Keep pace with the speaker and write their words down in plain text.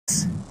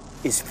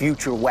is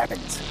future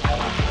weapons.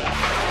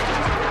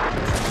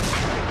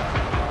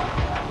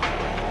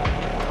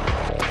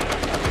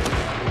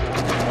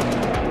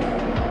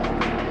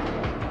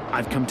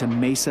 I've come to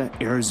Mesa,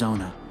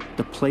 Arizona,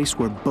 the place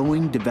where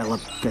Boeing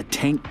developed the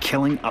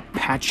tank-killing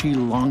Apache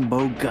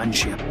longbow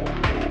gunship.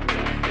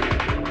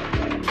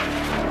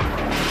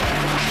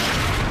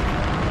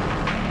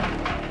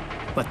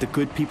 But the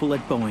good people at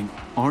Boeing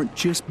aren't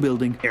just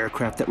building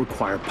aircraft that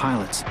require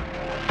pilots.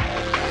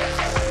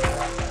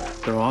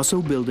 They're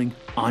also building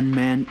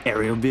unmanned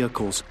aerial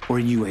vehicles, or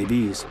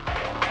UAVs.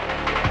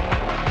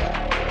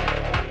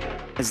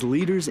 As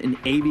leaders in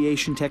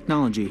aviation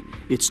technology,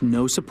 it's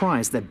no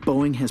surprise that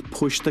Boeing has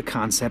pushed the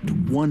concept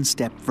one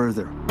step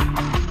further.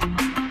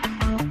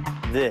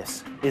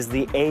 This is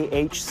the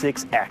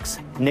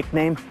AH-6X,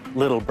 nicknamed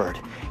Little Bird.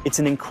 It's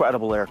an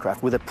incredible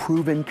aircraft with a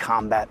proven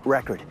combat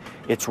record.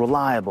 It's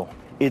reliable,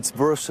 it's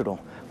versatile,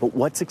 but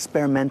what's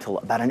experimental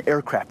about an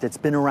aircraft that's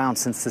been around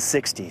since the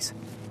 60s?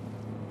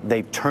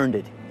 They've turned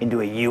it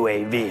into a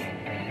UAV.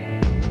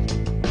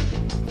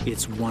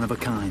 It's one of a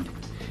kind.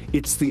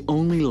 It's the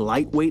only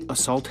lightweight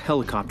assault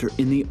helicopter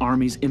in the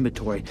Army's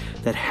inventory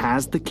that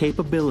has the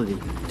capability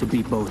to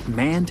be both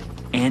manned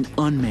and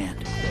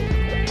unmanned.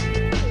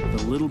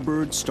 The Little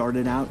Bird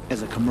started out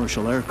as a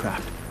commercial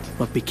aircraft,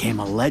 but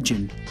became a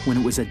legend when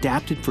it was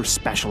adapted for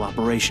special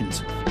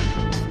operations.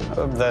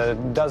 Of the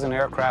dozen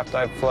aircraft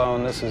I've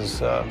flown,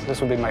 this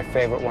would be my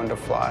favorite one to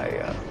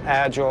fly.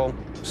 Agile,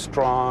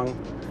 strong,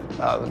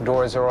 the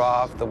doors are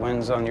off, the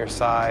wind's on your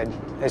side.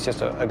 It's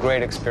just a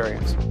great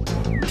experience.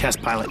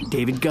 Test pilot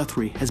David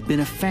Guthrie has been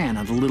a fan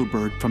of the Little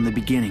Bird from the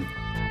beginning.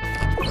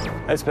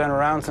 It's been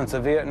around since the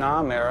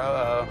Vietnam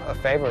era, a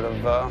favorite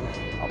of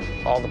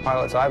all the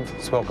pilots I've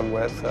spoken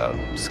with,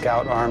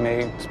 Scout,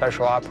 Army,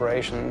 Special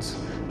Operations.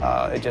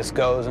 It just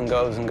goes and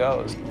goes and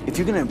goes. If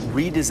you're going to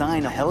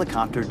redesign a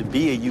helicopter to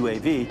be a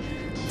UAV,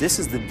 this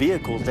is the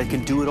vehicle that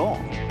can do it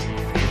all.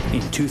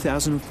 In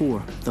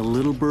 2004, the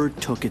Little Bird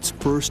took its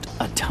first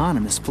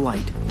autonomous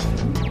flight.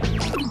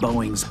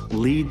 Boeing's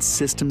lead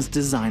systems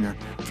designer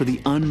for the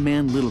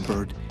unmanned Little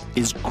Bird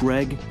is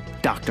Greg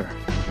Doctor.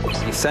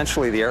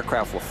 Essentially, the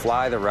aircraft will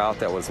fly the route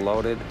that was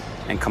loaded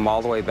and come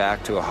all the way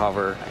back to a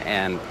hover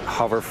and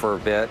hover for a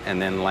bit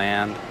and then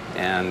land.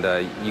 And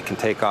you can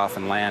take off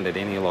and land at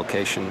any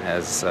location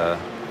as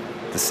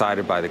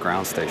decided by the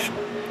ground station.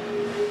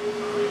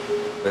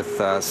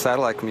 With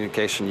satellite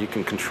communication, you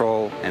can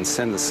control and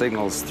send the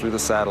signals through the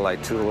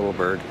satellite to the Little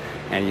Bird,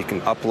 and you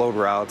can upload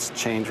routes,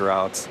 change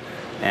routes,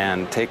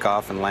 and take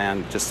off and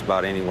land just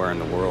about anywhere in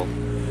the world.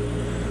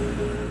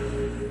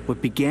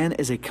 What began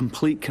as a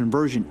complete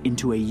conversion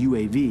into a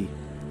UAV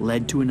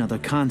led to another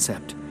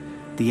concept,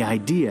 the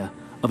idea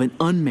of an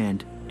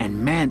unmanned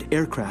and manned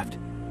aircraft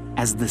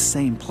as the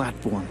same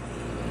platform.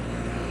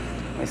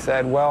 We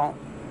said, well,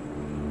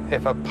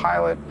 if a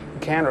pilot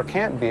can or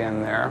can't be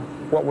in there,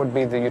 what would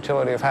be the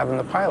utility of having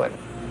the pilot?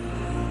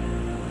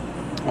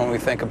 When we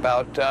think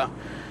about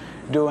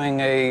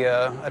doing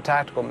a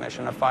tactical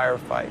mission, a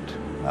firefight,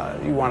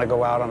 you want to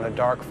go out on a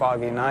dark,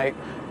 foggy night,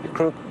 your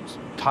crew's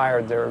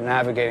tired, they're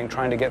navigating,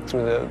 trying to get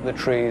through the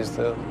trees,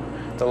 the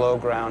low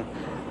ground.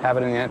 Have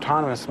it in the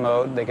autonomous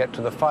mode, they get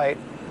to the fight,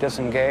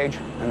 disengage,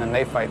 and then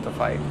they fight the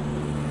fight.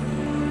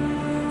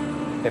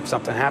 If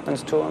something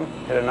happens to them,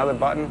 hit another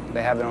button,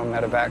 they have their own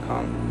medevac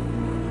home.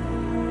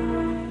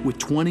 With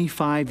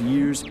 25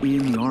 years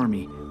in the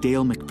Army,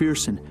 Dale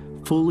McPherson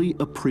fully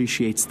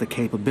appreciates the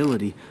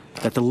capability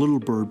that the Little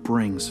Bird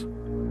brings.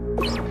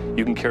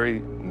 You can carry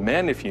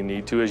men if you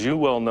need to. As you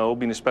well know,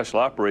 being a special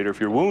operator, if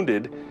you're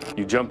wounded,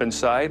 you jump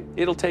inside,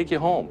 it'll take you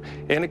home.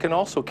 And it can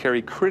also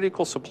carry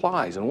critical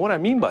supplies. And what I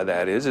mean by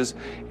that is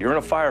you're in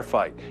a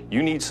firefight.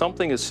 You need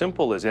something as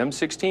simple as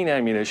M16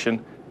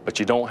 ammunition, but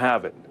you don't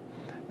have it.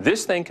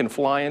 This thing can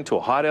fly into a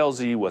hot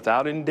LZ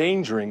without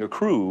endangering a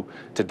crew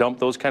to dump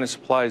those kind of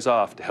supplies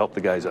off to help the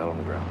guys out on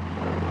the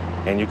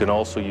ground. And you can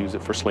also use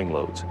it for sling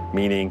loads,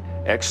 meaning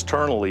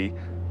externally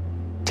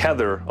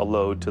tether a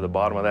load to the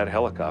bottom of that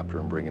helicopter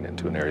and bring it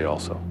into an area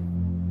also.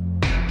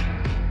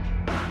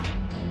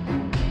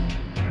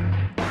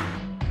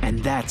 And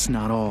that's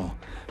not all.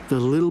 The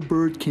Little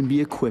Bird can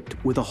be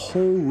equipped with a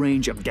whole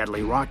range of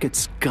deadly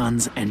rockets,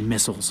 guns, and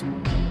missiles.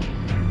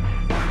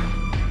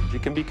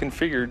 It can be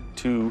configured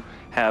to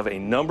have a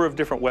number of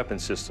different weapon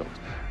systems,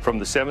 from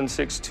the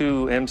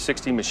 7.62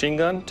 M60 machine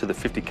gun to the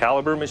 50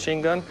 caliber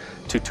machine gun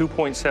to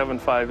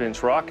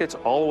 2.75-inch rockets,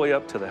 all the way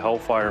up to the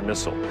Hellfire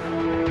missile.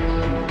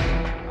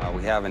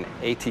 We have an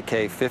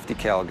ATK 50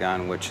 cal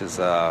gun, which is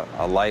a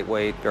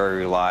lightweight, very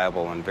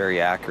reliable, and very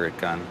accurate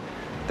gun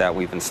that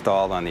we've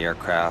installed on the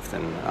aircraft,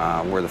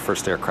 and we're the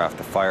first aircraft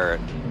to fire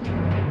it.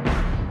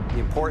 The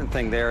important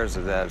thing there is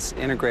that it's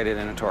integrated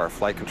into our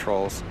flight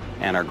controls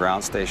and our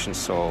ground station,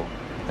 so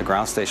the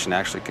ground station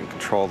actually can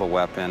control the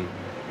weapon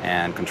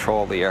and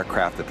control the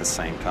aircraft at the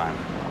same time.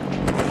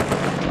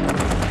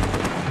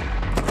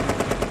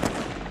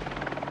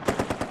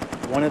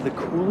 One of the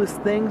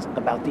coolest things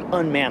about the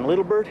unmanned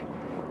Little Bird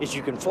is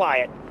you can fly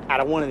it out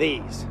of one of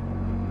these.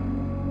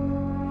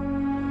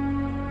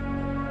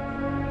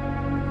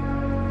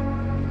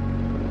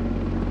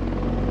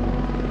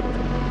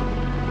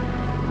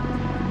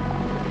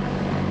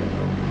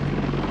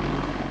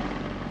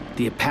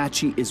 the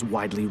Apache is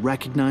widely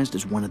recognized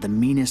as one of the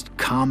meanest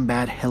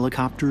combat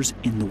helicopters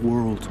in the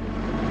world.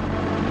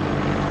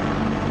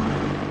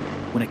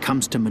 When it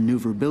comes to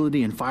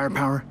maneuverability and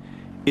firepower,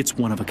 it's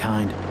one of a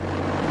kind.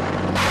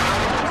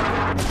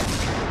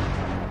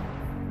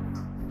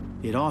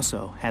 It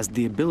also has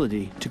the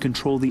ability to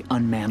control the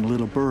unmanned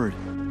little bird.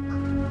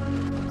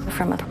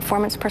 From a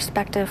performance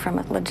perspective, from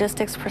a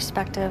logistics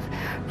perspective,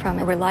 from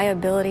a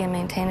reliability and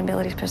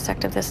maintainability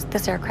perspective,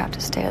 this aircraft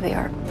is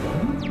state-of-the-art.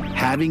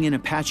 Having an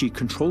Apache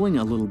controlling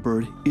a little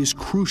bird is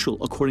crucial,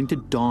 according to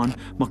Don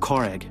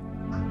McCarrig.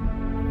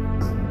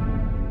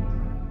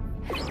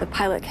 The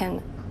pilot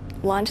can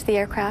launch the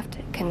aircraft,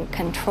 can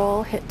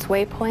control its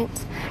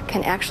waypoints,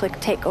 can actually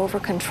take over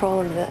control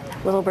of the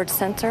little bird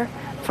sensor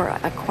for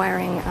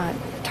acquiring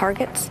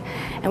targets,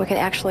 and we can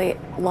actually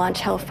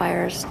launch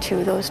Hellfires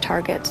to those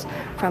targets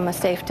from a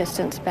safe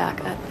distance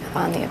back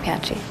on the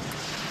Apache.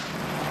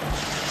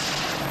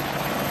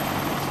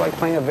 It's like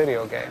playing a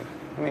video game.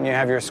 I mean, you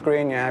have your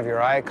screen, you have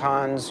your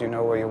icons, you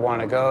know where you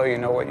want to go, you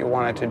know what you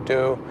want it to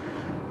do,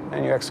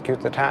 and you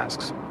execute the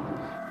tasks.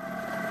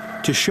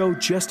 To show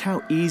just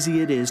how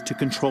easy it is to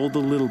control the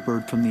little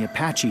bird from the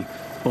Apache,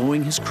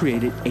 Boeing has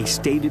created a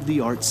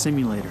state-of-the-art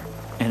simulator,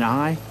 and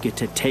I get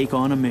to take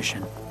on a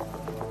mission.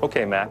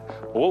 Okay, Matt,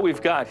 well, what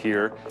we've got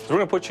here is we're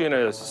going to put you in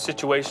a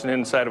situation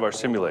inside of our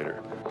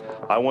simulator.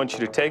 I want you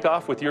to take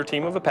off with your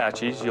team of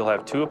Apaches. You'll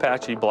have 2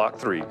 Apache Block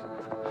 3.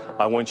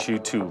 I want you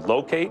to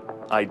locate,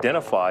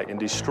 identify, and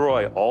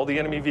destroy all the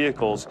enemy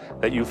vehicles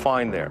that you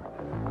find there.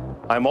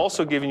 I'm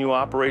also giving you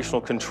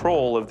operational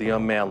control of the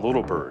unmanned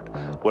little bird.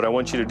 What I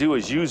want you to do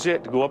is use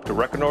it to go up to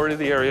reconnoiter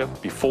the area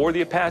before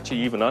the Apache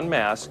even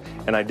unmasks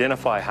and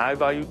identify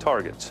high-value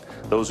targets.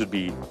 Those would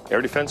be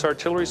air defense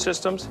artillery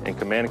systems and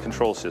command and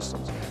control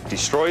systems.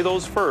 Destroy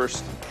those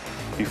first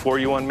before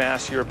you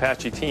unmask your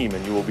Apache team,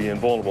 and you will be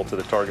invulnerable to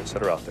the targets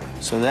that are out there.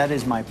 So that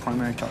is my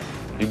primary target.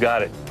 You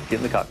got it. Get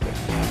in the cockpit.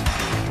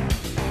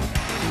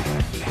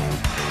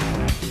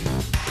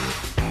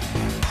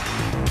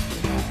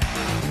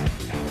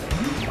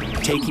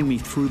 Taking me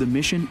through the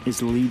mission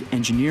is lead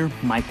engineer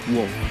Mike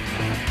Wolf.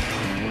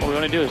 What we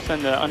want to do is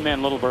send the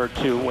unmanned little bird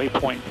to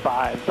waypoint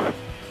 5.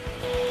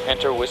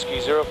 Enter Whiskey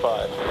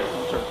 05.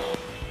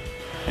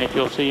 And if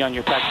you'll see on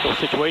your tactical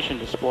situation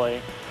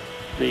display,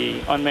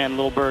 the unmanned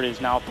little bird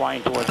is now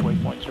flying towards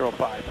waypoint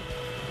 05.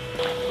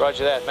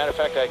 Roger that. Matter of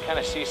fact, I kind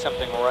of see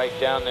something right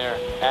down there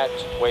at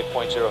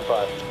waypoint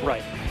 05.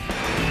 Right.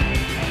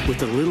 With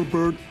the little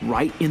bird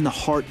right in the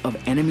heart of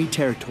enemy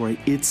territory,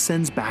 it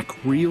sends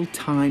back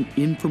real-time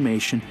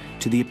information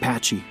to the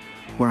Apache,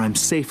 where I'm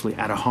safely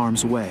out of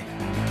harm's way.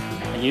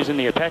 And using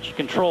the Apache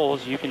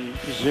controls, you can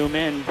zoom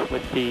in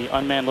with the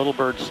unmanned little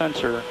bird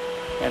sensor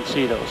and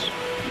see those.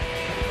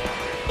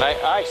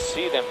 I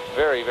see them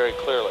very, very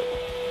clearly.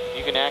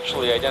 You can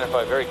actually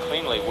identify very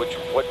cleanly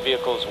what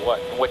vehicle is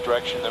what, and what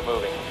direction they're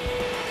moving.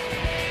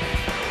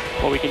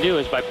 What we can do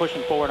is by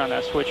pushing forward on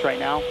that switch right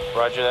now,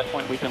 Roger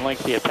that. we can link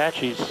the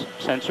Apache's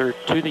sensor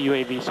to the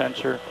UAV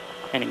sensor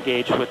and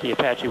engage with the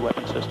Apache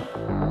weapon system.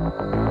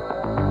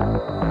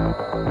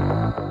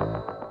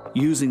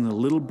 Using the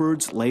little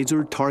bird's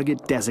laser target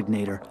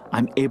designator,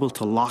 I'm able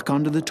to lock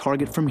onto the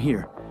target from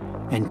here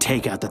and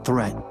take out the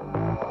threat.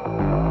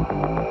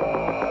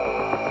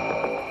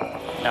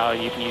 Now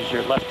you can use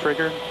your left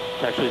trigger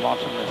to actually launch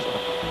the missile.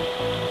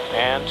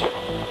 And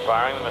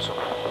firing the missile.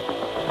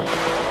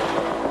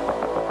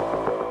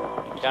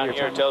 Down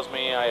here it tells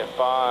me I have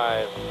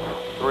 5,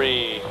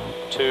 3,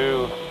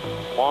 2,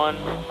 1.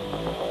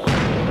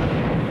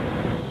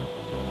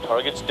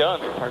 Target's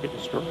done. Target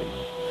destroyed.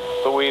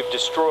 But we've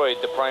destroyed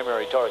the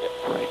primary target.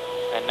 Right.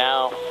 And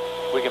now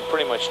we can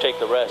pretty much take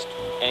the rest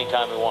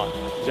anytime we want.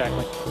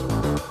 Exactly.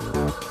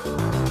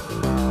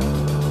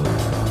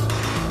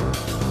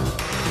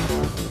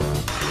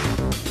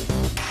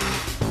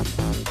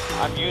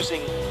 I'm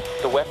using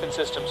the weapon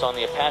systems on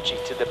the Apache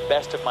to the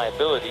best of my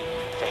ability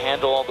to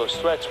handle all those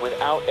threats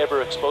without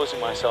ever exposing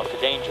myself to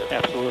danger.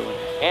 Absolutely.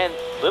 And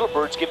Little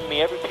Bird's giving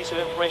me every piece of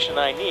information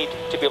that I need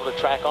to be able to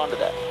track onto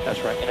that.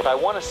 That's right. And if I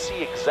want to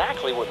see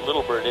exactly what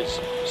Little Bird is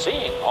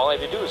seeing, all I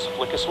have to do is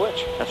flick a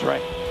switch. That's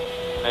right.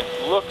 And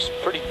it looks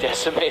pretty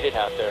decimated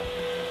out there.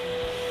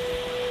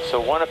 So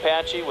one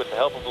Apache, with the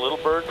help of Little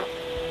Bird,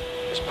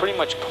 has pretty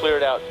much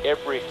cleared out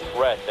every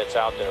threat that's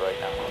out there right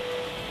now.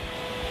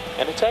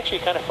 And it's actually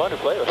kind of fun to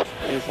play with.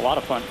 It is a lot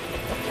of fun.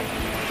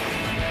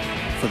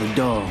 For the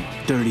dull,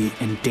 dirty,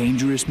 and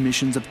dangerous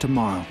missions of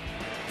tomorrow,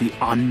 the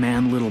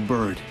unmanned little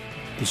bird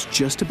is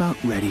just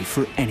about ready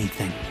for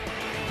anything.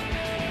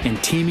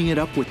 And teaming it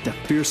up with the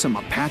fearsome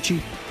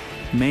Apache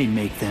may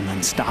make them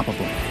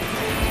unstoppable.